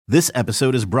This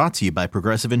episode is brought to you by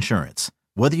Progressive Insurance.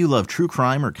 Whether you love true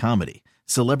crime or comedy,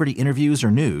 celebrity interviews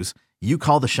or news, you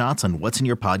call the shots on what's in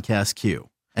your podcast queue.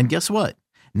 And guess what?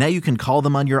 Now you can call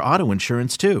them on your auto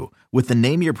insurance too with the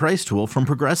Name Your Price tool from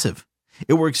Progressive.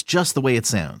 It works just the way it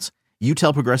sounds. You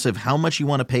tell Progressive how much you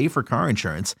want to pay for car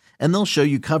insurance, and they'll show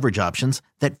you coverage options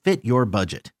that fit your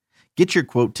budget. Get your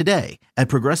quote today at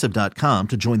Progressive.com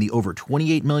to join the over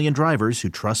 28 million drivers who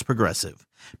trust Progressive.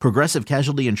 Progressive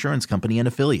Casualty Insurance Company and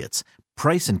Affiliates.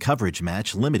 Price and coverage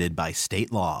match limited by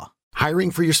state law. Hiring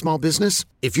for your small business?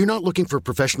 If you're not looking for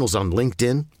professionals on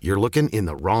LinkedIn, you're looking in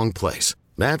the wrong place.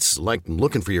 That's like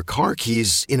looking for your car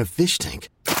keys in a fish tank.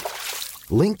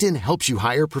 LinkedIn helps you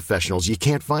hire professionals you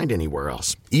can't find anywhere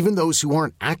else, even those who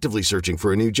aren't actively searching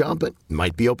for a new job but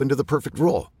might be open to the perfect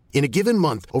role. In a given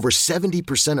month, over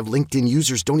 70% of LinkedIn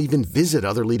users don't even visit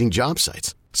other leading job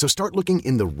sites. So start looking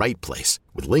in the right place.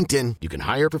 With LinkedIn, you can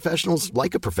hire professionals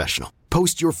like a professional.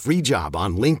 Post your free job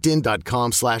on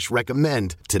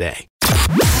linkedin.com/recommend today.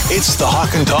 It's the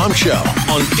Hawk and Tom Show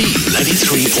on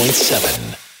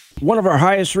B93.7. One of our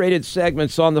highest rated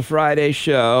segments on the Friday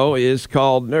show is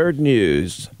called Nerd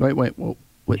News. Wait,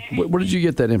 where did you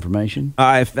get that information?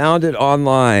 I found it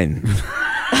online.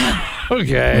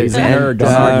 Okay. He's a nerd. Don't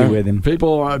argue with him.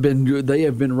 People have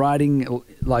been writing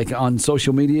like on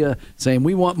social media saying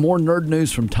we want more nerd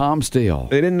news from Tom Steele.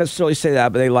 They didn't necessarily say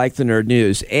that, but they like the Nerd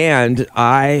News. And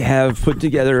I have put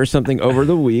together something over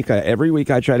the week. Every week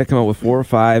I try to come up with 4 or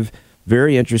 5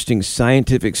 very interesting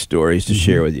scientific stories to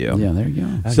share with you. Yeah, there you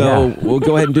go. So we'll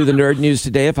go ahead and do the Nerd News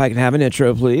today. If I can have an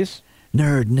intro, please.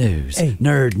 Nerd news,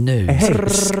 nerd news.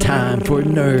 It's time for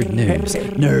nerd news,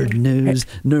 nerd news,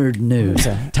 nerd news.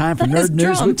 Time for nerd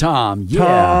news with Tom. Yeah,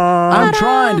 I'm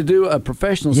trying to do a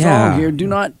professional song here. Do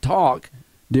not talk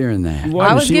during that.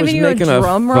 I was giving you a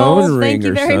drum roll. Thank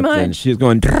you very much. She was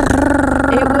going.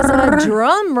 It was a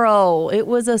drum roll. It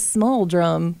was a small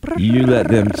drum. You let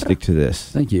them stick to this.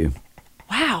 Thank you.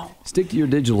 Wow. Stick to your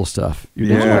digital stuff. Your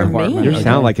digital department. You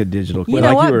sound like a digital. You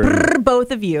know what? Both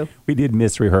of you. We did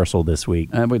miss rehearsal this week.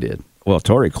 We did. Well,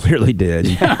 Tori clearly did.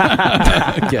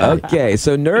 Okay,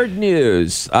 so nerd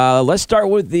news. Let's start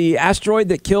with the asteroid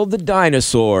that killed the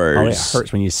dinosaurs. Oh, it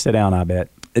hurts when you sit down, I bet.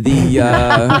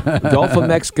 The Gulf of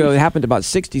Mexico happened about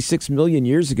 66 million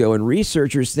years ago, and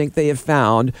researchers think they have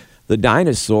found the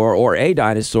dinosaur or a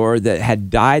dinosaur that had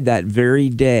died that very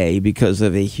day because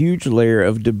of a huge layer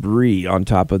of debris on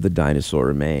top of the dinosaur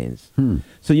remains.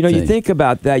 So, you think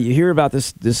about that. You hear about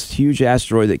this huge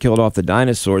asteroid that killed off the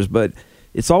dinosaurs, but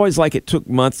it's always like it took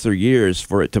months or years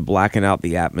for it to blacken out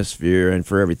the atmosphere and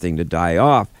for everything to die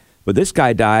off. But this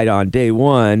guy died on day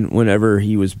one whenever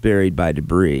he was buried by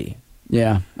debris.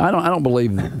 Yeah, I don't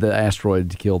believe the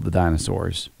asteroid killed the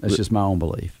dinosaurs. That's just my own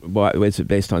belief. What, is it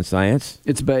based on science?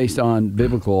 It's based on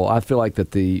biblical. I feel like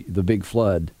that the big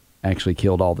flood actually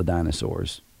killed all the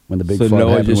dinosaurs. When the big flood Noah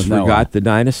happened just with Noah. forgot the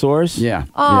dinosaurs? Yeah.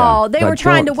 Oh, they were But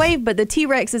trying to don't- wave, but the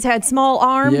T-Rexes had small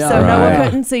arms, Yeah, so Noah right.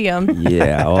 couldn't see them.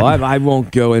 Yeah, well, I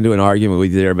won't go into an argument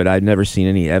with you there, but I've never seen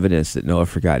any evidence that Noah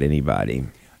forgot anybody.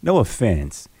 No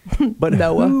offense, but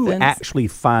No who offense. actually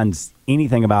finds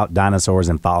anything about dinosaurs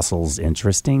and fossils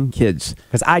interesting? Kids.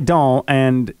 Because I don't,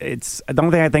 and the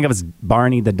only thing I think of is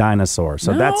Barney the dinosaur.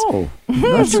 So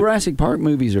Those Jurassic Park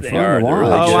movies are fun to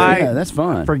watch. good. That's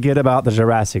fun. forget about the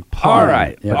Jurassic Park. All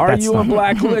right. Yeah, Are that's you a not-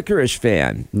 black licorice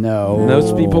fan? No.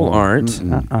 Most people aren't.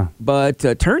 But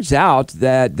turns out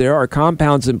that there are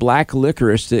compounds in black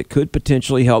licorice that could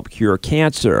potentially help cure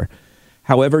cancer.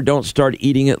 However, don't start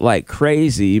eating it like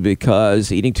crazy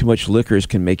because eating too much licorice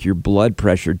can make your blood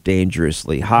pressure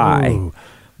dangerously high. Ooh.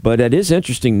 But it is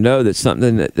interesting to know that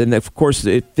something that, and of course,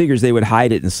 it figures they would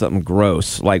hide it in something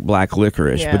gross like black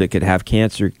licorice, Yeah. but it could have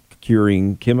cancer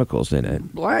curing chemicals in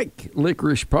it. Black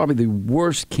licorice, probably the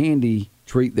worst candy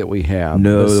treat that we have.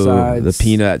 No, besides the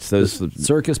peanuts, those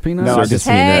circus peanuts. No, circus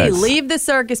Hey, peanuts. leave the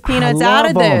circus peanuts I out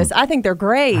of love 'em. this. I think they're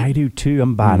great. I do too.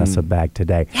 I'm buying us a bag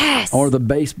today. Yes. Or the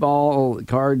baseball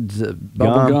cards,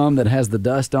 bubble gum that has the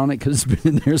dust on it because it's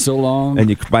been in there so long. And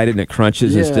you bite it and it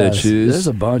crunches instead of Yes, chews. There's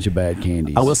a bunch of bad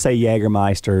candies. I will say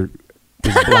Jägermeister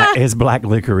is black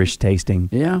licorice tasting.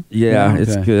 Yeah? Yeah,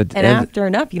 it's okay. good. and after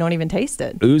enough, you don't even taste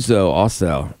it. Ouzo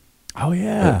also. Oh,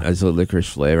 yeah. As a licorice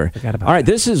flavor. Forgot about All right,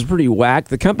 that. this is pretty whack.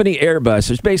 The company Airbus,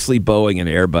 there's basically Boeing and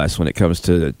Airbus when it comes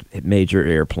to major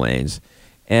airplanes.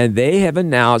 And they have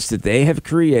announced that they have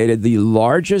created the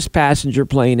largest passenger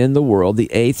plane in the world, the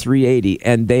A380,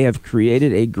 and they have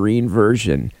created a green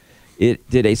version. It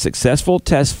did a successful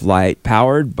test flight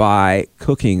powered by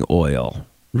cooking oil.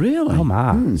 Really? Oh,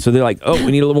 my. So they're like, oh,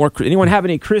 we need a little more. Anyone have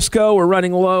any Crisco? We're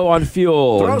running low on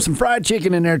fuel. Throw some fried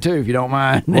chicken in there, too, if you don't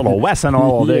mind. A little Wesson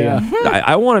oil, Yeah.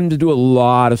 I want them to do a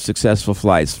lot of successful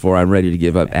flights before I'm ready to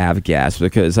give up avgas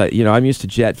because I'm used to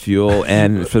jet fuel,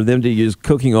 and for them to use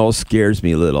cooking oil scares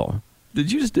me a little. Did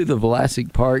you just do the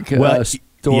Vlasic Park Well, store?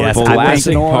 yes,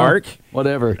 Vlasic Park?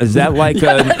 Whatever. Is that like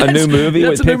a new movie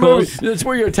with That's a new movie. pickles That's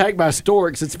where you're attacked by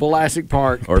storks. It's Vlasic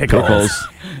Park. or pickles?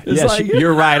 It's Yes, like-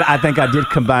 you're right. I think I did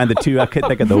combine the two. I couldn't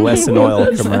think of the Wesson oil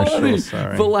commercial.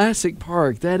 Sorry. Vlasic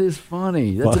Park. That is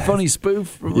funny. That's a funny spoof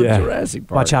from Jurassic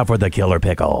Park. Watch out for the killer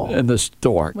pickle. And the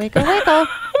stork. Wiggle, wiggle.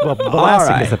 Well, Vlasic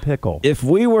right. is a pickle. If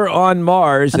we were on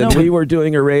Mars and we were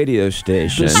doing a radio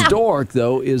station, The stork,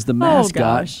 though, is the mascot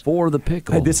gosh. for the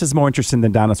pickle. Hey, this is more interesting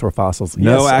than dinosaur fossils.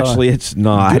 no, Yes, actually, it's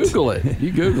not. Google it.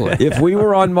 You Google it. If we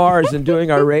were on Mars and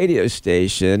doing our radio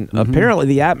station, apparently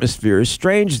the atmosphere is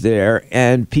strange there,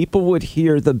 and people would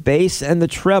hear the bass and the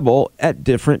treble at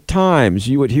different times.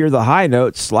 You would hear the high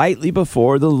notes slightly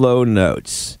before the low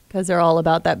notes. Because they're all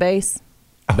about that bass.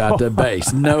 About the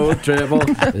bass. No treble.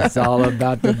 It's all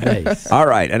about the bass. All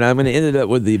right, and I'm going to end it up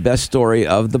with the best story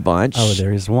of the bunch. Oh,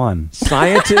 there is one.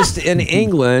 Scientists in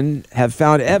England have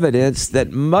found evidence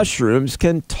that mushrooms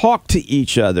can talk to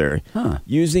each other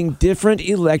using different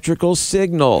electrical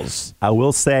signals. I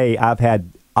will say I've had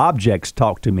objects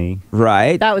talk to me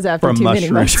Right? That was after from too many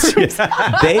mushrooms.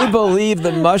 mushrooms. They believe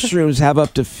the mushrooms have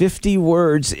up to 50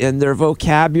 words in their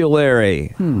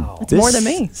vocabulary. It's more than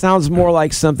me. Sounds more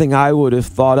like something I would have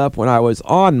thought up when I was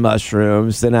on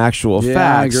mushrooms than actual Yeah,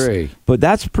 facts. I agree. But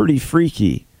that's pretty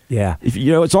freaky. Yeah. If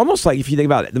it's almost like if you think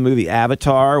about the movie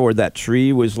Avatar, where that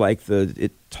tree was like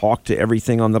it talked to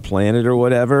everything on the planet or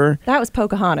whatever. That was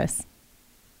Pocahontas.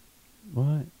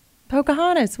 What?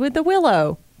 Pocahontas with the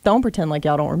willow. Don't pretend like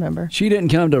y'all don't remember. She didn't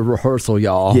come to rehearsal,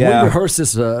 y'all. Yeah. We rehearsed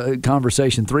this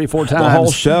conversation 3 or 4 times. The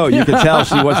whole show, you could tell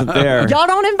she wasn't there. Y'all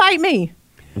don't invite me.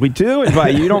 We do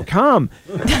invite you. You don't come.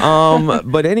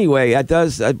 But anyway,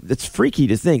 it's freaky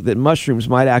to think that mushrooms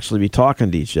might actually be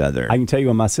talking to each other. I can tell you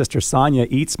when my sister Sonia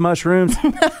eats mushrooms,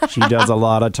 she does a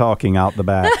lot of talking out the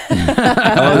back. Oh,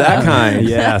 that kind.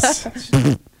 Yes.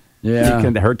 Yeah.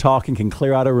 Her talking can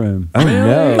clear out a room. Oh,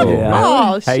 no. Yeah.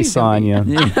 Oh, Hey, she's gonna Sonia.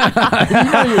 You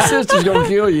know your sister's going to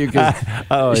kill you because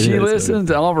Oh, it she is. listens,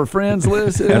 all of her friends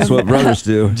listen. That's what brothers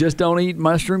do. Just don't eat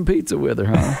mushroom pizza with her,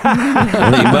 huh?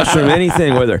 Don't eat mushroom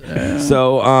anything with her.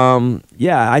 So,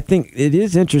 I think it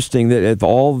is interesting that of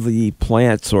all the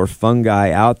plants or fungi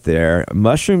out there,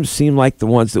 mushrooms seem like the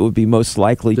ones that would be most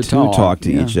likely to talk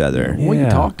to yeah. each other. We Yeah.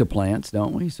 talk to plants,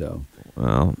 don't we? So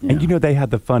Well, And they have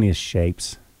the funniest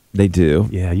shapes. they do.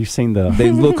 Yeah, you've seen the...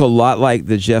 They look a lot like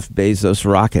the Jeff Bezos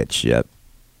rocket ship.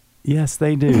 Yes,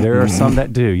 they do. There are some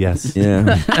that do, yes. Yeah.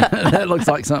 that looks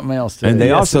like something else too. And they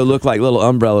Yes. also look like little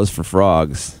umbrellas for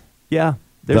frogs. Yeah,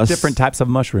 there's Thus- different types of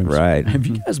mushrooms. Right. Have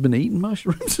you guys been eating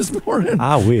mushrooms this morning?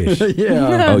 I wish.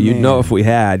 Yeah. Oh, you'd know if we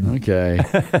had. Okay.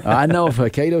 I know if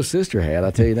Cato's sister had,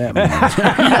 I'll tell you that much.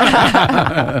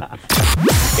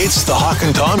 It's the Hawk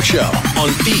and Tom Show on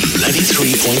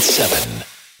B93.7.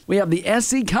 We have the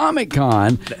SC Comic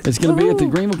Con. It's going to be at the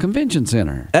Greenville Convention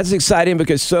Center. That's exciting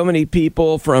because so many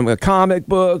people from the comic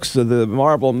books to the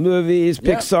Marvel movies,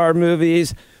 Yep. Pixar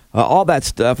movies, all that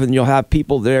stuff. And you'll have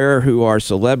people there who are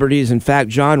celebrities. In fact,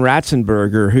 John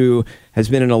Ratzenberger, who has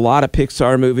been in a lot of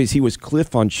Pixar movies. He was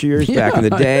Cliff on Cheers back in the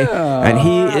day. Yeah. And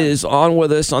he is on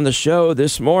with us on the show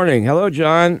this morning. Hello,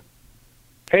 John.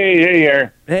 Hey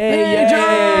there. Hey,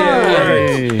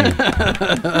 John!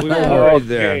 We were worried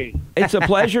there. Okay. It's a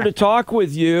pleasure to talk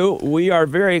with you. We are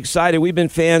very excited. We've been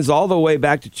fans all the way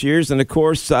back to Cheers. And, of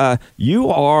course, you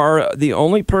are the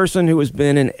only person who has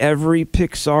been in every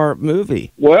Pixar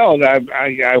movie. Well, I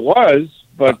was,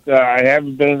 but I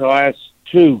haven't been in the last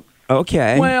two.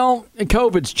 Okay. Well,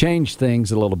 COVID's changed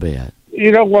things a little bit. You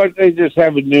know what? They just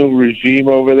have a new regime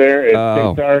over there at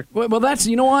Oh. Pixar. Well, that's,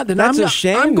 you know what? Then That's I'm a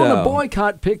shame, I'm going to though.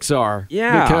 boycott Pixar.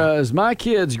 Yeah. Because my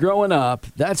kids growing up,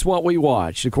 that's what we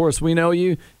watched. Of course, we know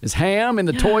you as Ham in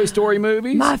the Toy Story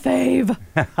movies. My fave.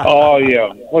 Oh, yeah.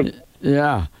 What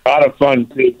Yeah. a lot of fun,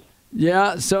 too.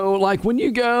 Yeah. So, like, when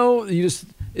you go,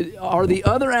 are the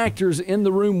other actors in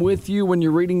the room with you when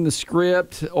you're reading the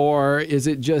script, or is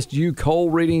it just you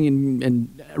cold reading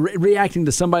and reacting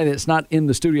to somebody that's not in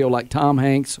the studio, like Tom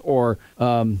Hanks or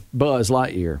Buzz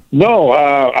Lightyear? No,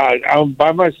 I'm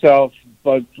by myself,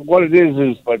 but what it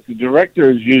is like the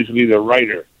director is usually the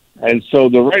writer. And so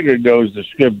the writer knows the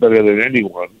script better than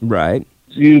anyone. Right.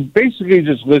 You basically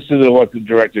just listen to what the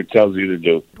director tells you to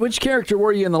do. Which character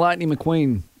were you in the Lightning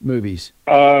McQueen movies?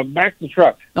 Mac the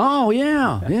Truck. Oh,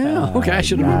 yeah. Okay, I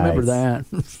should have remembered that.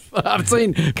 I've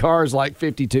seen Cars like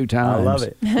 52 times. I love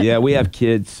it. Yeah, we have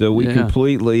kids, so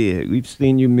we've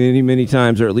seen you many, many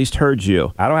times, or at least heard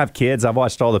you. I don't have kids. I've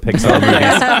watched all the Pixar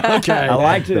movies. Okay. I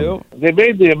like them. They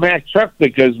made me a Mack truck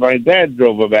because my dad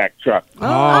drove a Mack truck.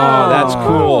 Oh, that's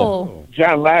cool.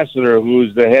 John Lasseter, who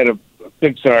was the head of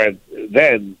Pixar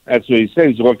then, that's what he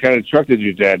says. What kind of truck did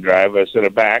your dad drive? I said a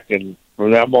Mack, and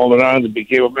from that moment on, it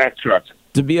became a Mack truck.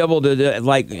 To be able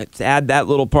to add that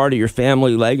little part of your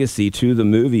family legacy to the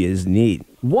movie is neat.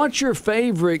 What's your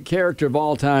favorite character of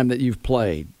all time that you've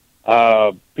played?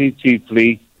 P.T.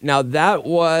 Flea. Now, that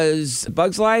was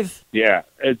Bug's Life? Yeah,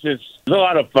 it's just a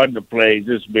lot of fun to play. It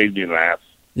just made me laugh.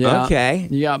 Yeah. Okay.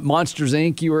 You got Monsters,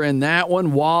 Inc. You were in that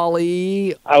one.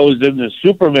 Wall-E. I was in the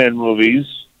Superman movies.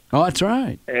 Oh, that's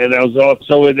right. And I was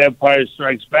also in Empire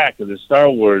Strikes Back in the Star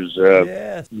Wars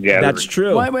gathering. That's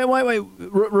true. Wait.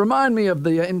 Remind me of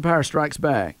the Empire Strikes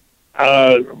Back.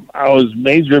 I was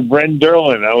Major Bren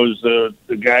Derlin. I was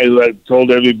the guy that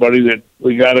told everybody that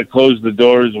we got to close the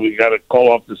doors, we got to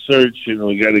call off the search, and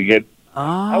we got to get...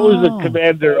 I was the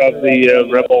commander of the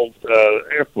Rebel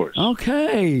Air Force.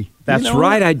 Okay. That's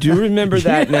right. I do remember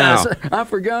that now. I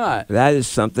forgot. That is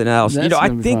something else. That's I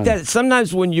think that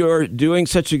sometimes when you're doing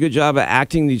such a good job of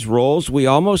acting these roles, we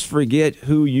almost forget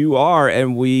who you are,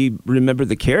 and we remember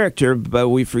the character, but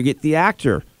we forget the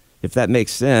actor, if that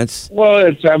makes sense.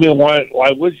 Well,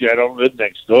 why would you? I don't live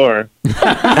next door.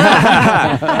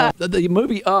 The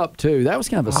movie Up, too. That was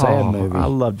kind of a sad movie. I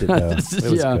loved it, though. It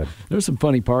was good. There's some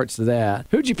funny parts to that.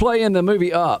 Who'd you play in the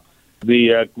movie Up?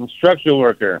 The construction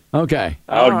worker Okay.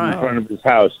 out in front of his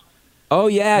house. Oh,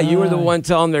 yeah, you were the one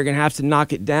telling them they're going to have to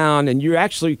knock it down, and you're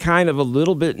actually kind of a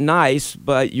little bit nice,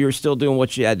 but you're still doing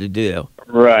what you had to do.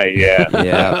 Right, yeah.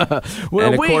 Yeah.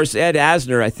 And, of course, Ed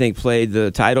Asner, I think, played the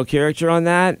title character on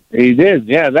that. He did,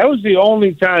 yeah. That was the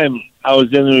only time I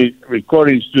was in the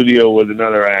recording studio with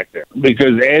another actor,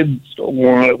 because Ed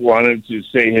wanted to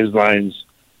say his lines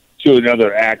to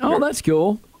another actor. Oh, that's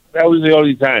cool. That was the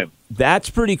only time. That's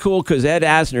pretty cool, because Ed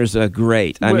Asner's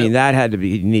great. I mean, that had to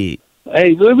be neat.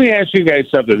 Hey, let me ask you guys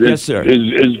something. Yes, sir.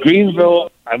 Is Greenville...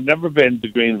 I've never been to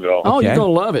Greenville. Oh, you're going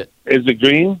to love it. Is it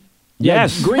green?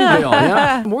 Yes. Greenville,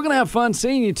 yeah. We're going to have fun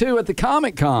seeing you, too, at the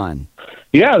Comic-Con.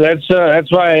 Yeah, that's why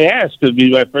I asked. It'll be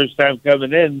my first time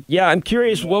coming in. Yeah, I'm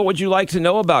curious, what would you like to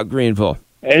know about Greenville?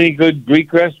 Any good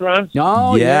Greek restaurants?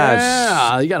 Oh, Yes.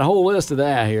 yeah. You got a whole list of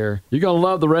that here. You're going to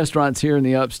love the restaurants here in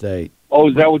the upstate. Oh,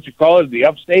 is that what you call it, the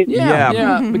upstate?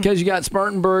 Yeah, because you got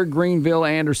Spartanburg, Greenville,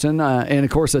 Anderson, and,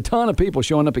 of course, a ton of people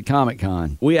showing up at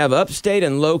Comic-Con. We have upstate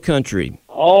and low country.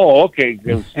 Oh, okay.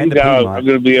 And Now I'm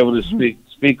going to be able to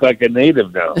speak like a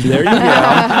native now. There you go.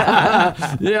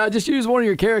 Yeah, just use one of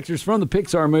your characters from the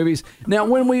Pixar movies. Now,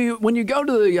 when you go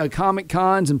to the Comic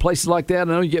Cons and places like that, I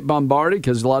know you get bombarded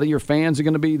because a lot of your fans are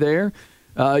going to be there.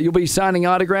 You'll be signing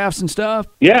autographs and stuff.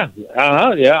 Yeah,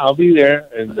 yeah, I'll be there,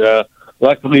 and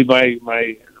luckily my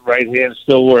right hand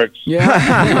still works.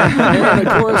 Yeah, and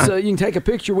of course you can take a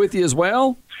picture with you as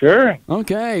well. Sure.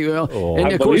 Okay, well, and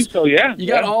I of believe course, so, yeah. You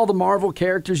got all the Marvel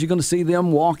characters. You're going to see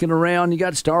them walking around. You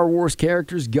got Star Wars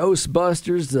characters,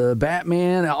 Ghostbusters,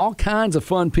 Batman, all kinds of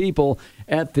fun people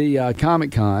at the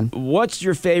Comic-Con. What's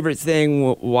your favorite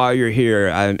thing while you're here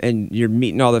and you're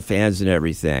meeting all the fans and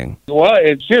everything? Well,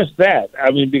 it's just that.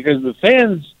 I mean, because the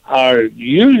fans are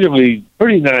usually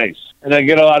pretty nice, and I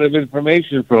get a lot of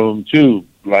information from them, too.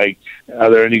 Like, are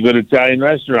there any good Italian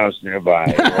restaurants nearby?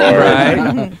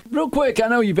 Right. Real quick, I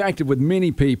know you've acted with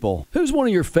many people. Who's one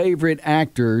of your favorite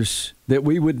actors that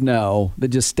we would know that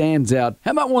just stands out? How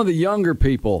about one of the younger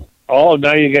people? Oh,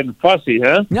 now you're getting fussy,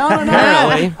 huh? No.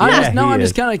 Apparently. I'm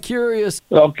just kind of curious.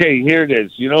 Okay, here it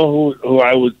is. You know who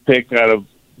I would pick out of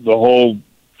the whole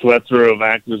plethora of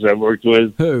actors I've worked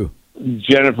with? Who?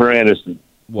 Jennifer Aniston.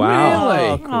 Wow.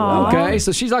 Really? Aw. Okay,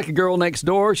 so she's like a girl next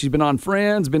door. She's been on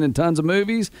Friends, been in tons of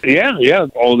movies. Yeah,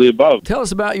 all the above. Tell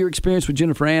us about your experience with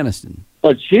Jennifer Aniston.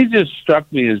 But she just struck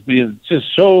me as being just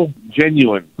so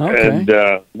genuine. Okay. And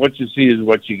what you see is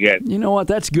what you get. You know what?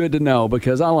 That's good to know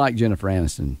because I like Jennifer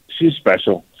Aniston. She's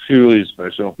special. She really is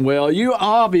special. Well, you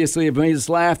obviously have made us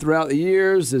laugh throughout the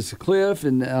years as Cliff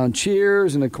and on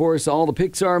Cheers and, of course, all the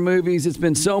Pixar movies. It's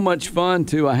been so much fun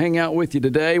to hang out with you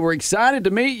today. We're excited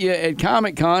to meet you at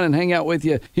Comic-Con and hang out with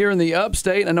you here in the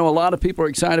upstate. I know a lot of people are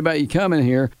excited about you coming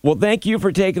here. Well, thank you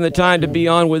for taking the time to be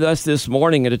on with us this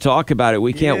morning and to talk about it.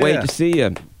 We can't wait to see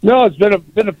you. No, it's been a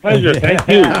pleasure. Thank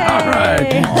you. All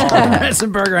right.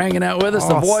 Madison Berger hanging out with us,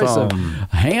 the voice of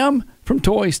Ham from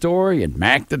Toy Story and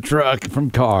Mac the Truck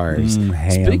from Cars.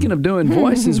 Ham. Speaking of doing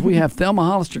voices, we have Thelma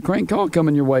Hollister crank call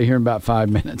coming your way here in about 5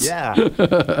 minutes. Yeah.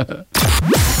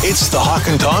 It's the Hawk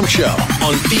and Tom Show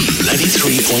on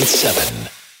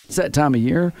B93.7. It's that time of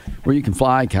year where you can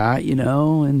fly a kite,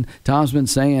 and Tom's been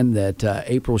saying that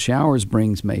April showers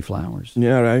brings May flowers.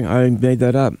 Yeah, I made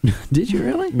that up. Did you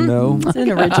really? No. It's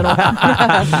an original.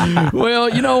 Well,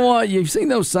 you know what? You've seen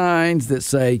those signs that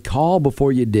say, call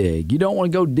before you dig. You don't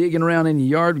want to go digging around in your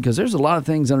yard because there's a lot of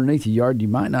things underneath your yard you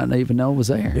might not even know was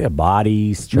there. Yeah,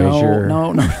 bodies, treasure.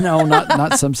 No,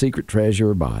 not some secret treasure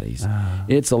or bodies.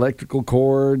 It's electrical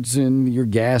cords and your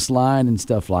gas line and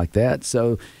stuff like that.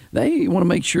 So they want to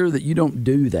make sure that you don't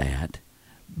do that.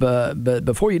 But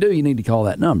before you do, you need to call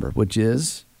that number, which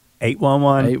is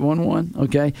 811. 811.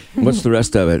 Okay. What's the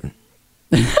rest of it?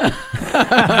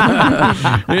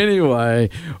 Anyway,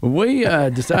 we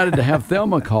decided to have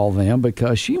Thelma call them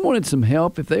because she wanted some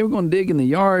help if they were going to dig in the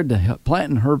yard to help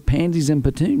planting her pansies and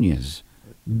petunias.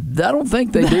 I don't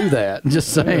think they do that.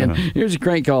 Just saying. Here's your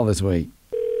crank call this week.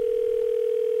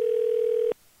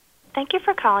 Thank you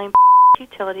for calling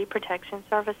Utility Protection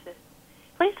Services.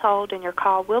 Please hold and your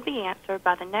call will be answered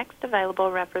by the next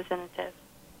available representative.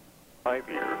 5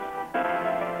 years.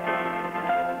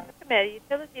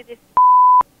 Utility, this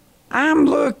I'm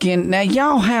looking. Now,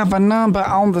 y'all have a number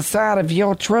on the side of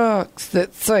your trucks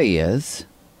that says,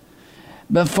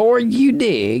 before you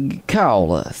dig,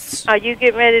 call us. Are you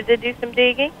getting ready to do some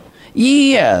digging?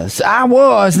 Yes, I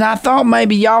was, and I thought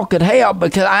maybe y'all could help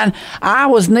because I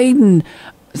was needing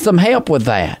some help with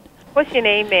that. What's your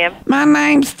name, ma'am? My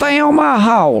name's Thelma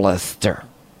Hollister.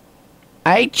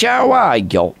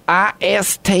 Hollister.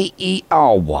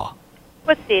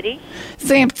 What city?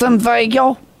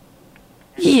 Simpsonville.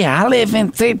 Yeah, I live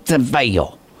in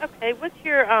Simpsonville. Okay, what's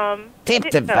your,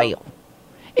 Simpsonville.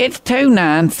 It's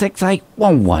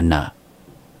 296811.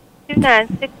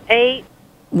 2968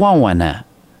 11.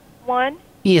 1?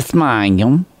 Yes,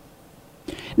 ma'am.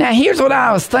 Now, here's what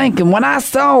I was thinking. When I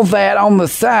saw that on the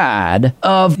side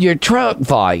of your truck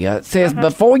volume, it says,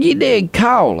 before you dig,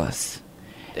 call us.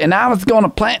 And I was going to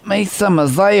plant me some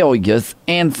azaleas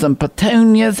and some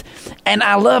petunias, and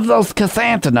I love those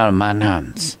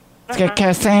chrysanthemums.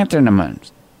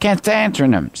 Chrysanthemums.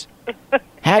 Chrysanthemums.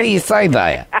 How do you say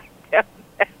that?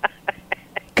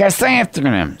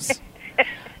 Chrysanthemums.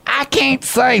 I can't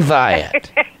say that.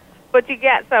 But you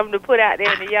got something to put out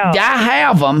there in the yard. I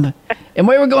have them, and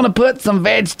we were going to put some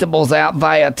vegetables out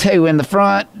there too in the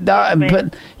front.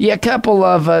 Put a couple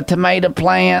of tomato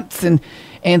plants and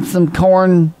some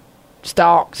corn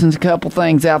stalks and a couple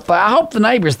things out there. I hope the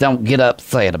neighbors don't get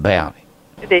upset about it.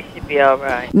 They should be all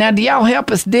right. Now, do y'all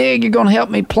help us dig? You're going to help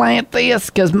me plant this?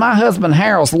 Because my husband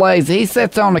Harold's lazy. He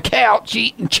sits on the couch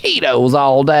eating Cheetos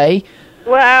all day.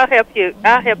 Well, I'll help you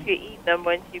eat them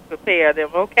once you prepare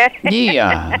them, okay?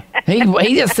 Yeah.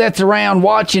 He just sits around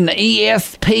watching the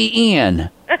ESPN.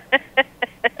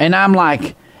 And I'm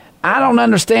like, I don't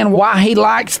understand why he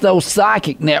likes those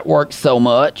psychic networks so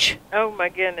much. Oh, my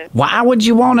goodness. Why would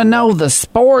you want to know the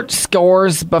sports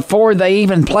scores before they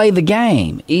even play the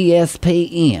game?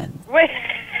 ESPN.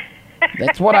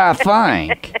 That's what I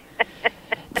think.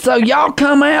 So y'all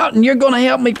come out and you're going to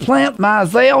help me plant my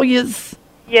azaleas?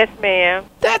 Yes, ma'am.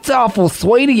 That's awful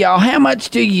sweet of y'all. How much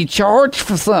do you charge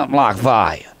for something like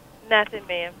that? Nothing,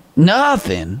 ma'am.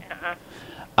 Nothing?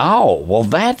 Oh, well,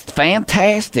 that's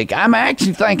fantastic. I'm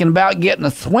actually thinking about getting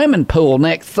a swimming pool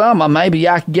next summer. Maybe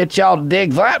I can get y'all to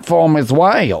dig that for me as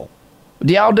well.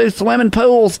 Do y'all do swimming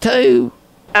pools, too?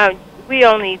 We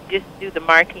only just do the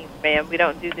markings, ma'am. We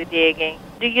don't do the digging.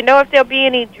 Do you know if there'll be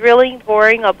any drilling,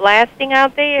 boring, or blasting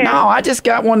out there? No, I just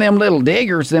got one of them little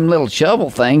diggers, them little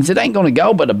shovel things. It ain't going to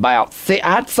go but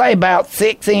I'd say about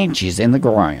 6 inches in the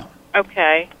ground.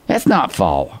 Okay. That's not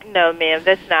far. No, ma'am,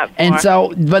 that's not far. And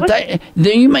so, but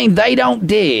do you mean they don't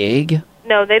dig?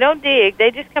 No, they don't dig.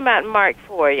 They just come out and mark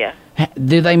for you.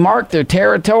 Do they mark their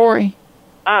territory?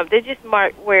 They just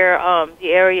mark where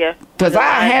the area. Because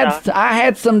I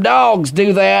had some dogs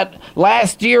do that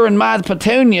last year in my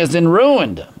petunias and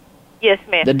ruined them. Yes,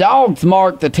 ma'am. The dogs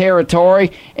marked the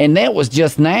territory, and that was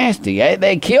just nasty.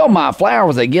 They kill my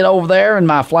flowers. They get over there in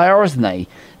my flowers, and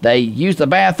they use the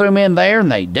bathroom in there, and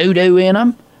they doo-doo in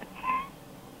them.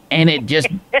 And it just...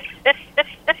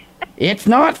 it's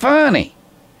not funny.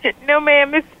 No,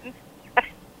 ma'am,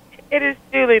 it is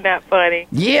truly not funny.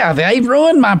 Yeah, they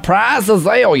ruined my prize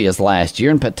azaleas last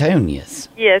year in petunias.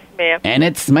 Yes, ma'am. And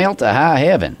it smelt to high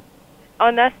heaven.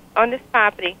 On this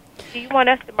property, do you want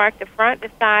us to mark the front, the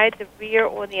side, the rear,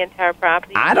 or the entire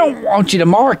property? I don't want you to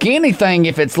mark anything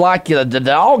if it's like the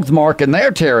dogs marking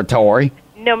their territory.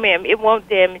 No, ma'am, it won't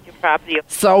damage your property.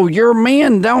 So your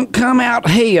men don't come out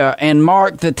here and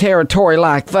mark the territory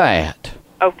like that.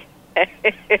 Okay.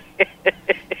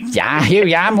 Yeah, I hear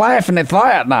you. I'm laughing at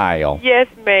that now. Yes,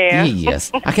 ma'am. Yes,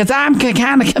 because I'm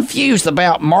kind of confused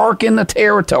about marking the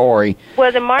territory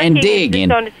Well, the marking and digging. is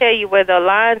just going to tell you where the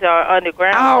lines are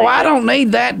underground. Oh, I don't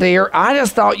need that, dear. I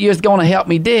just thought you was going to help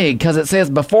me dig because it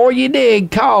says before you dig,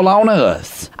 call on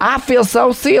us. I feel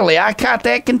so silly. I got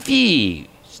that confused.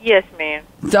 Yes, ma'am.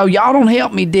 So y'all don't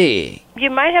help me dig.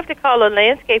 You might have to call a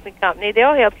landscaping company.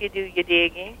 They'll help you do your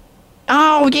digging.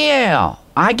 Oh, yeah.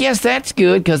 I guess that's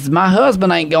good because my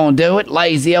husband ain't going to do it.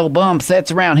 Lazy old bum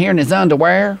sits around here in his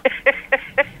underwear.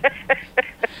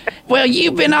 Well,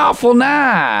 you've been awful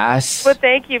nice. Well,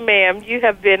 thank you, ma'am. You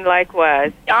have been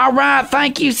likewise. All right.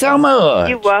 Thank you so much.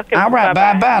 You're welcome. All right.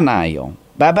 Bye-bye. Bye-bye, Niall.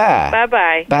 Bye-bye.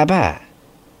 Bye-bye. Bye-bye.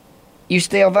 You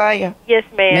still there? Yes,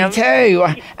 ma'am. Me too.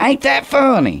 Ain't that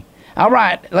funny? All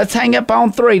right. Let's hang up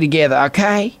on 3 together,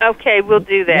 okay? Okay, we'll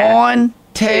do that. 1,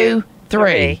 2, 3.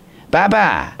 Okay.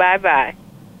 Bye-bye. Bye-bye.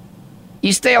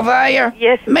 You still there?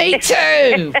 Yes, Me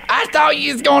too. I thought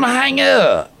you was going to hang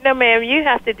up. No, ma'am, you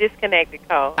have to disconnect the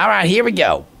call. All right, here we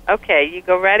go. Okay, you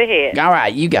go right ahead. All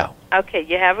right, you go. Okay,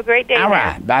 you have a great day. All now.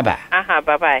 right, bye-bye.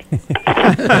 Bye-bye.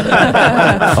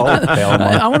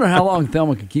 I wonder how long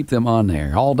Thelma could keep them on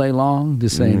there all day long,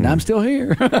 just saying, I'm still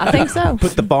here. I think so.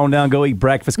 Put the phone down, go eat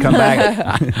breakfast, come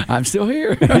back. I'm still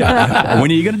here. When are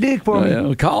you going to dig for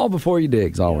me? Call before you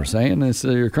dig is all we're saying. It's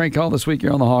your crank call this week.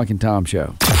 You're on the Hawk and Tom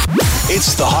Show.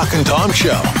 It's the Hawk and Tom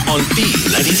Show on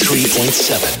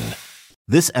B93.7.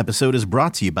 This episode is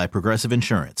brought to you by Progressive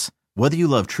Insurance. Whether you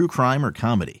love true crime or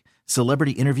comedy,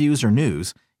 celebrity interviews or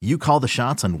news, you call the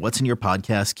shots on what's in your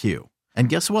podcast queue. And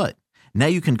guess what? Now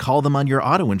you can call them on your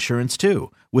auto insurance too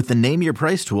with the Name Your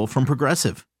Price tool from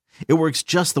Progressive. It works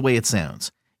just the way it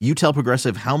sounds. You tell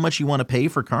Progressive how much you want to pay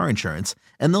for car insurance,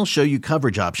 and they'll show you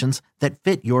coverage options that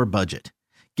fit your budget.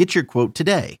 Get your quote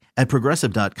today at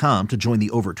Progressive.com to join the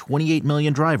over 28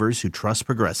 million drivers who trust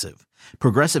Progressive.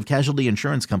 Progressive Casualty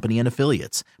Insurance Company and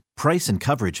Affiliates. Price and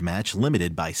coverage match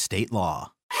limited by state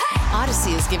law.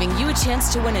 Odyssey is giving you a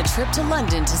chance to win a trip to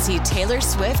London to see Taylor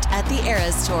Swift at the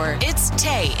Eras Tour. It's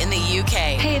Tay in the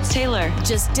UK. Hey, it's Taylor.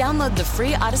 Just download the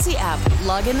free Odyssey app,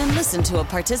 log in and listen to a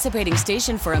participating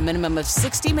station for a minimum of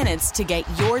 60 minutes to get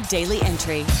your daily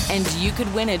entry. And you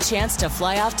could win a chance to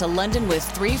fly off to London with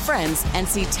 3 friends and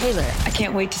see Taylor. I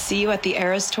can't wait to see you at the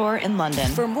Eras Tour in London.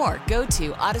 For more, go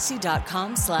to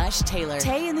odyssey.com/Taylor.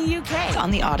 Tay in the UK. It's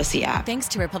on the Odyssey app. Thanks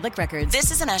to Republic Records.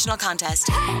 This is a national contest.